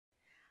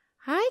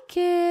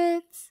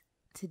kids!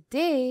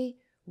 Today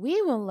we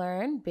will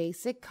learn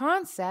basic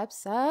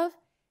concepts of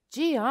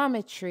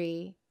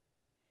geometry.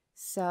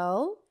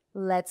 So,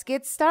 let's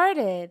get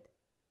started.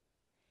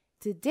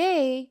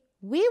 Today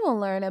we will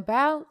learn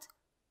about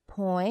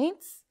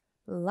points,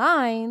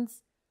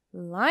 lines,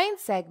 line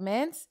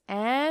segments,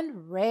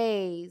 and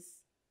rays.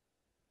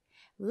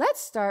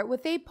 Let's start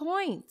with a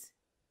point.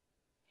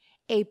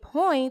 A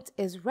point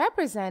is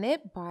represented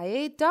by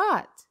a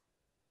dot.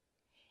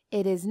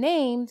 It is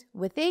named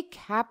with a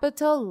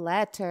capital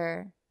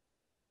letter.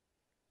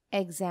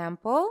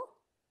 Example: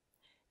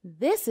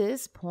 this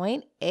is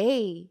point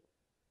A.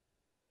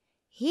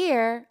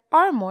 Here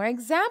are more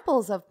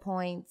examples of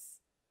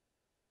points.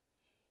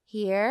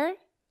 Here,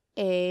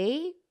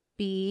 A,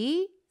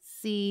 B,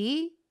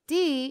 C,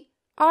 D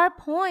are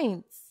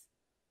points.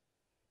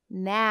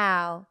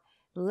 Now,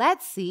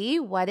 let's see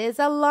what is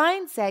a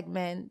line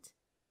segment.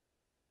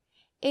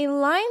 A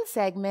line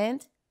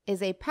segment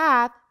is a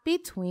path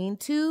between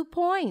 2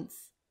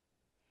 points.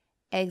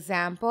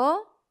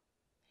 Example: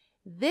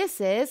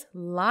 this is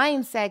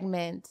line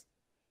segment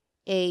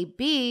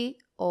AB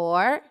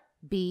or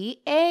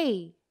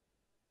BA.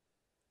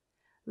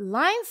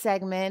 Line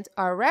segments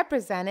are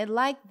represented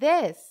like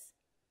this.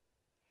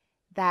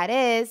 That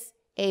is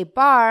a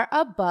bar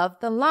above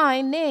the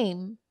line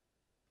name.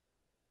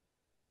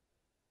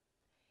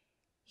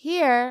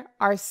 Here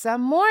are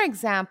some more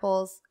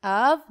examples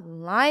of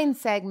line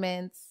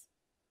segments.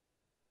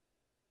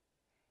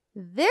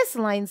 This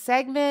line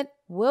segment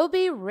will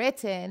be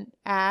written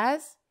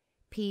as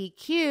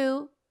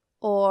PQ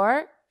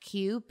or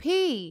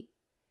QP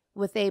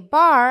with a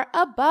bar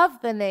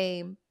above the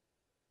name.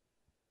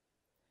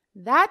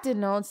 That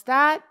denotes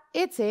that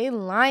it's a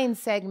line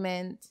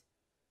segment.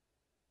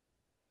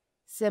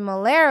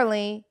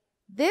 Similarly,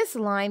 this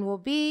line will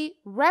be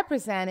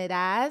represented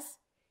as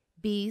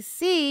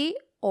BC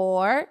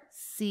or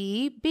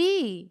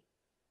CB.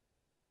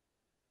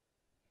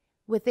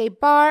 With a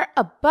bar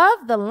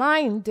above the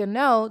line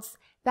denotes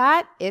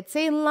that it's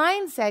a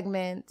line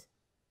segment.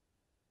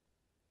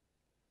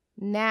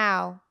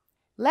 Now,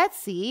 let's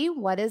see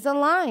what is a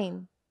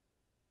line.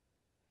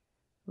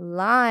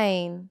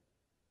 Line.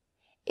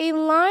 A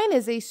line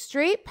is a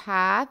straight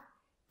path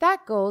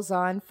that goes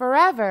on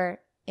forever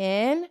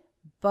in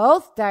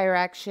both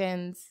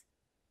directions.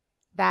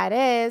 That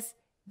is,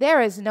 there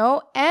is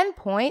no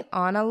endpoint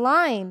on a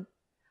line,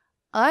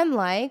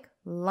 unlike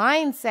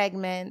line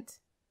segment.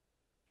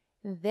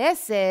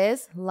 This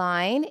is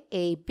line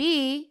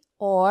AB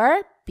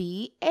or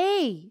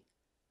BA.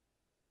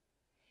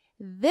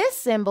 This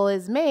symbol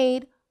is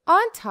made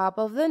on top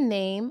of the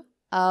name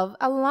of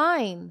a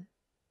line.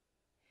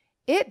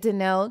 It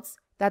denotes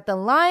that the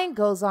line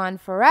goes on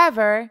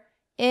forever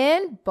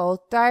in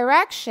both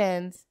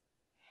directions,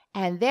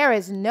 and there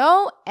is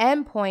no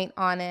endpoint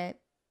on it.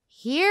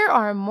 Here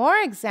are more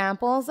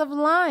examples of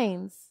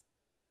lines.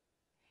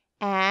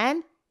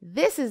 And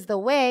this is the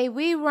way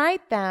we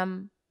write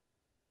them.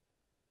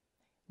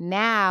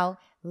 Now,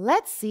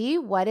 let's see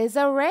what is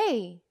a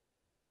ray.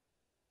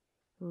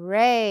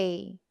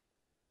 Ray.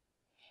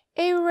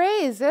 A ray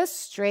is a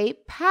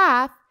straight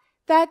path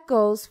that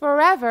goes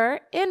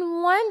forever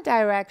in one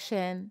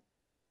direction.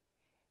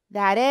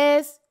 That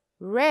is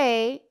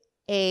ray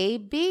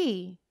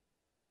AB.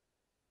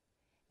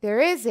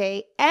 There is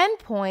an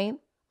endpoint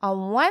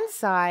on one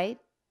side,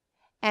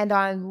 and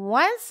on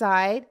one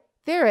side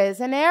there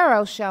is an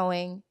arrow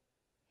showing.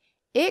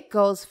 It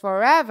goes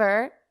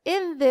forever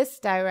in this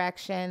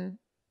direction.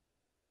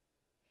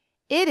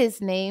 It is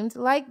named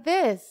like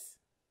this.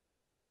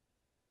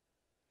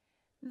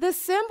 The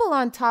symbol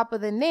on top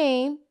of the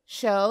name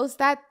shows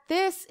that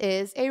this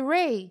is a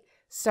ray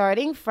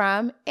starting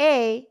from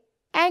A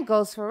and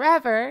goes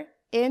forever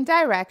in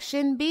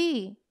direction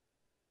B.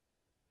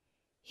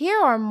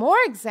 Here are more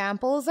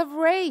examples of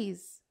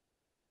rays,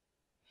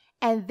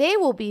 and they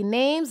will be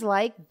names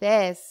like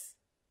this.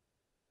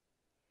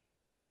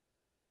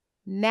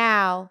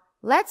 Now,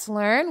 let's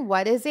learn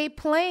what is a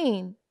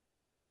plane.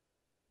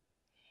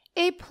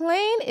 A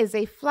plane is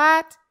a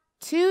flat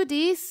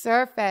 2D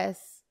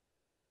surface.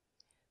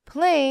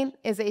 Plane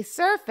is a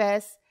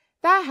surface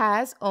that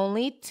has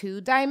only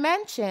 2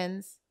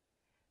 dimensions,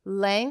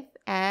 length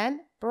and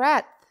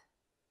breadth.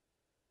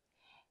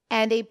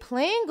 And a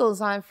plane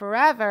goes on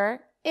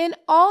forever in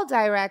all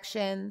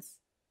directions.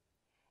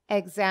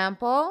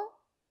 Example: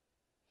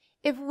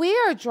 if we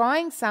are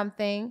drawing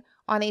something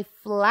on a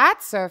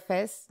flat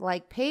surface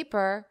like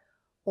paper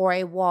or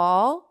a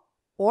wall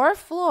or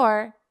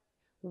floor,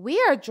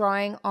 we are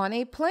drawing on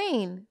a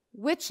plane,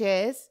 which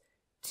is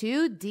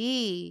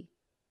 2D.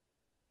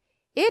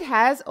 It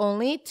has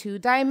only 2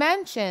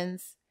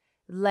 dimensions,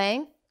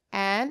 length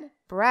and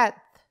breadth.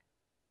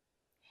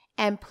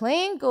 And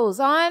plane goes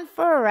on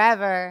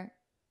forever.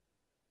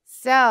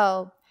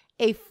 So,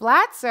 a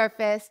flat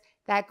surface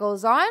that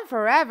goes on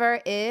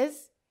forever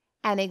is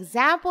an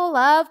example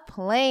of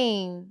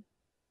plane.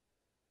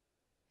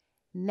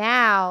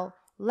 Now,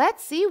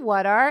 let's see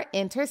what are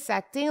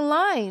intersecting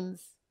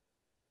lines.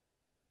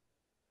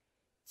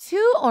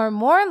 Two or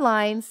more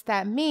lines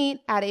that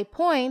meet at a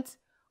point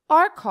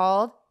are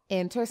called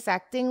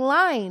intersecting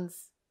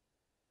lines.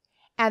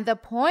 And the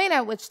point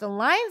at which the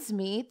lines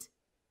meet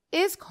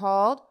is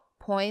called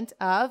point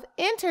of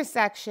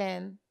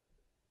intersection.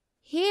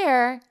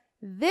 Here,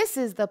 this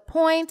is the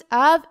point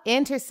of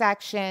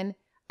intersection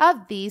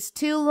of these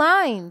two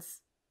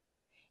lines.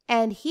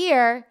 And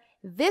here,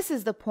 this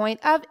is the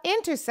point of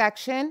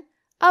intersection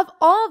of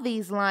all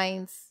these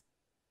lines.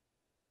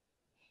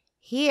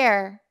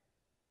 Here,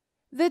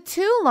 the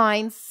two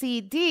lines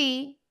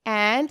CD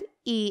and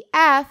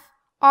EF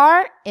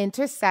are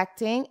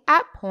intersecting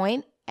at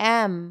point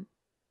M.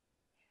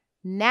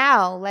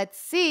 Now let's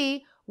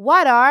see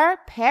what are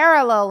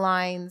parallel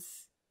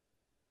lines.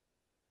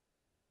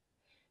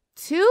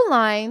 Two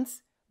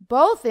lines,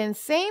 both in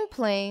same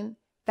plane,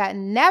 that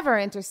never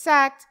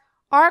intersect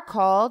are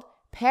called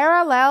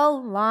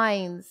parallel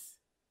lines.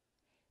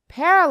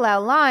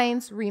 Parallel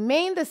lines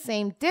remain the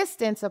same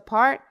distance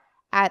apart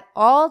at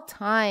all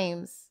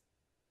times.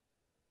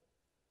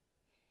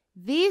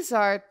 These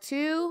are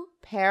two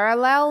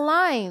parallel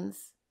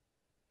lines.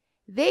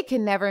 They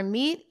can never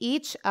meet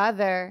each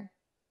other.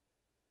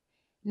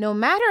 No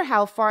matter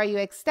how far you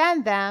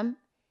extend them,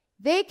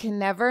 they can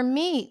never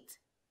meet.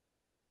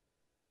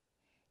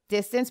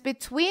 Distance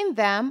between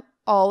them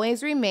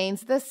always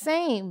remains the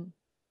same.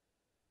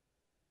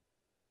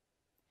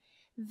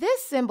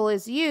 This symbol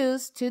is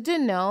used to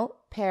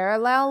denote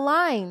parallel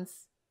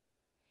lines.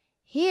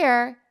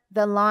 Here,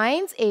 the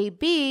lines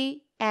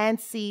AB and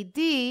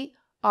CD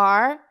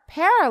are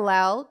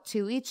parallel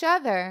to each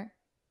other.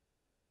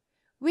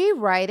 We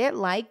write it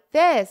like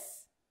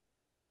this.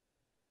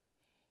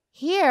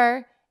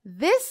 Here,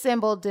 this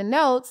symbol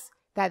denotes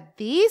that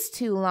these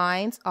two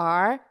lines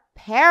are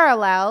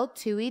parallel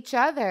to each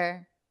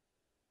other.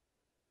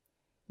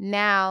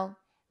 Now,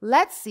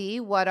 let's see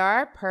what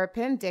are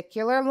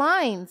perpendicular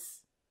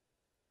lines.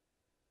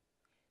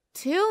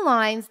 Two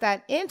lines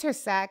that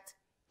intersect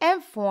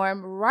and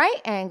form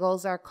right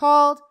angles are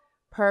called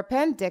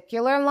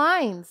perpendicular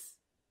lines.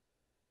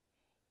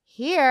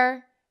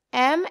 Here,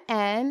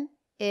 MN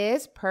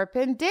is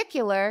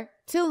perpendicular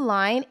to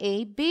line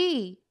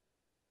AB.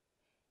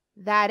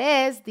 That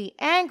is, the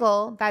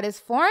angle that is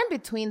formed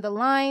between the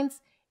lines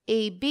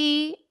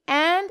AB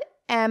and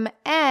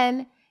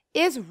MN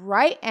is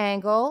right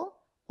angle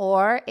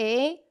or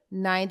a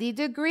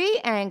 90-degree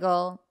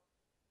angle.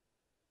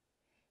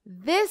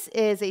 This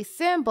is a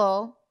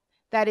symbol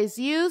that is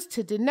used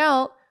to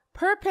denote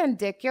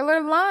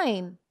perpendicular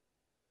line.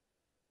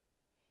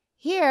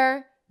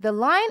 Here, the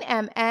line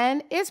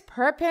MN is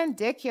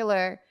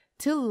perpendicular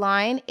to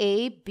line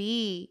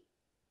AB,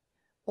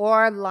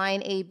 or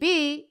line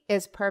AB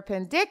is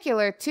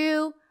perpendicular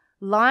to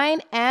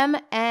line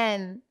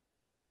MN.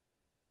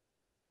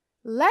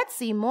 Let's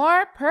see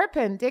more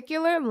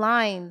perpendicular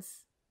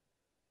lines.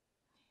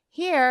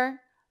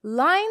 Here,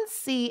 line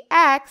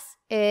CX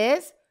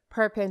is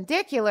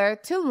perpendicular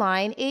to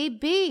line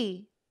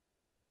AB.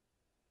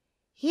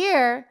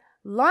 Here,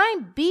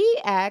 line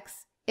BX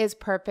is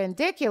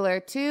perpendicular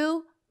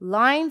to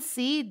line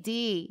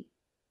CD.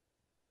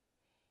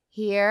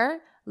 Here,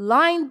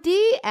 line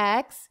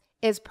DX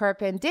is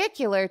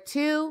perpendicular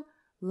to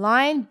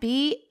line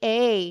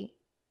BA.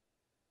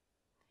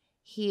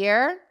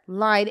 Here,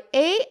 line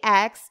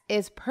AX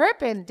is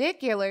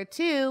perpendicular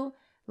to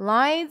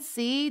line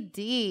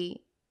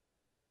CD.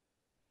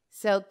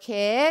 So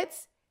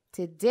kids,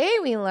 today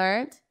we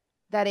learned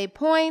that a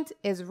point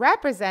is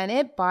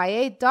represented by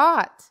a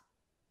dot,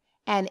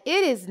 and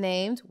it is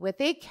named with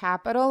a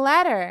capital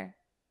letter.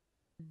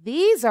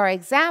 These are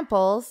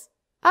examples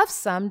of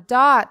some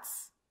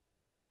dots.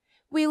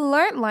 We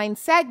learned line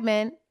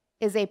segment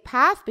is a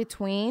path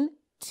between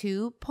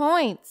two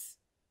points.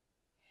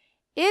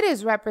 It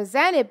is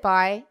represented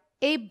by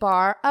a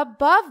bar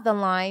above the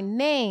line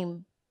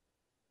name.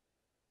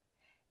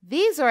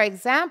 These are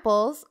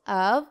examples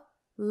of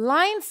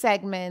line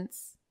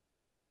segments.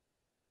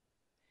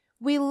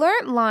 We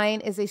learned line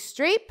is a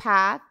straight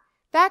path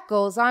that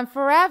goes on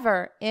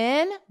forever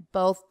in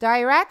both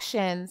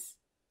directions.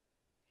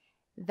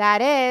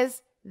 That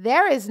is,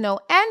 there is no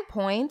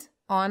endpoint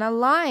on a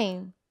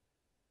line.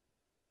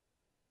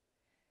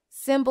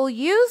 Symbol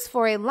used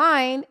for a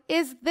line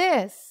is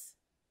this,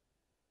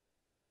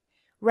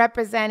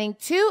 representing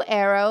two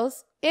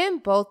arrows in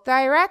both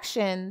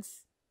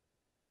directions.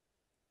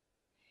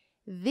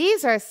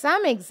 These are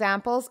some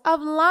examples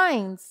of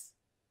lines.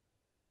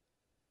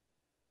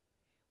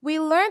 We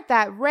learned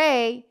that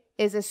ray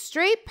is a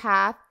straight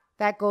path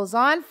that goes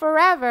on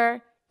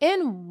forever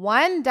in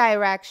one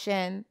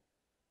direction.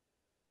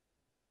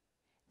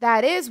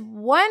 That is,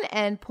 one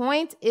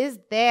endpoint is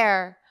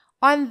there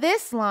on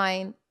this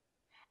line,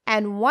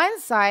 and one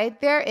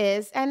side there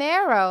is an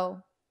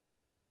arrow.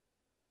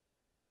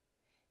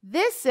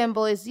 This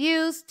symbol is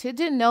used to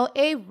denote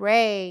a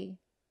ray.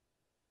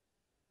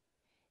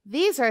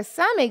 These are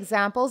some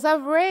examples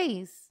of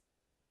rays.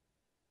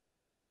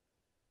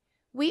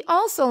 We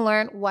also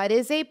learned what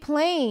is a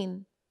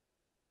plane.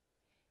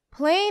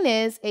 Plane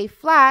is a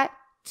flat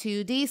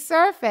 2D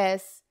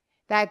surface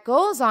that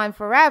goes on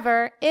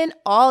forever in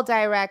all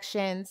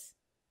directions,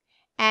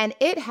 and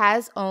it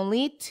has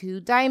only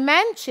 2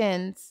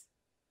 dimensions.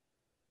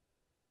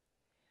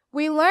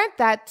 We learned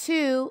that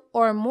 2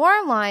 or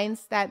more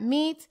lines that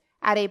meet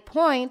at a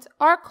point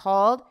are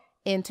called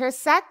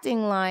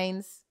intersecting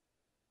lines,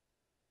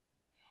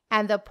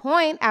 and the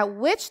point at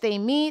which they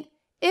meet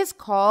is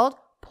called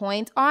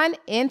point on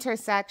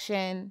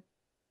intersection.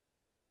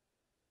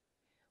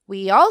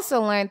 We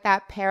also learned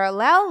that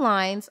parallel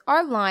lines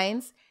are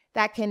lines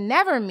that can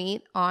never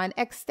meet on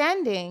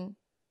extending.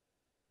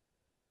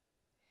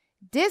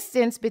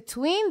 Distance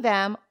between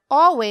them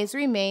always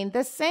remain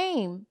the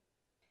same.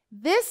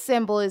 This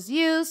symbol is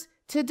used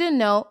to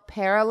denote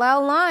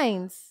parallel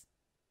lines.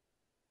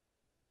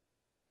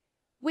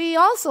 We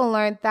also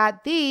learned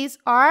that these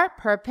are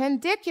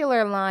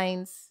perpendicular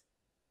lines.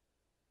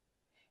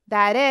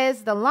 That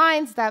is, the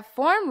lines that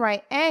form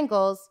right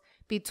angles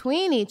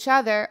between each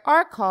other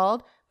are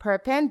called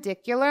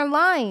perpendicular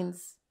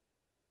lines.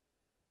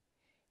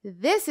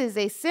 This is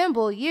a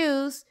symbol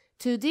used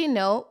to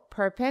denote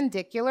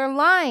perpendicular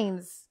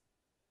lines.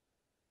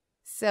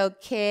 So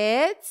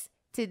kids,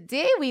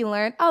 today we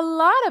learned a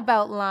lot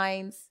about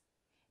lines.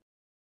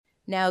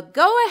 Now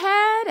go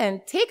ahead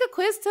and take a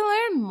quiz to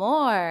learn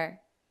more.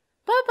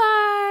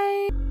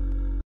 Bye-bye!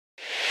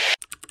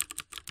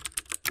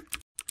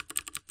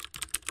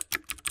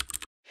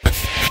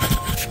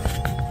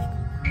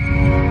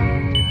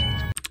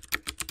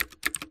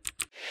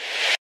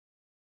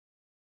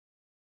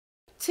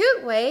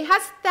 Tutway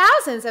has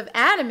thousands of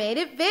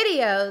animated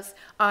videos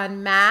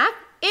on math,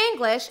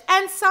 English,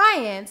 and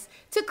science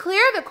to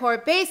clear the core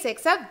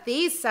basics of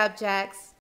these subjects.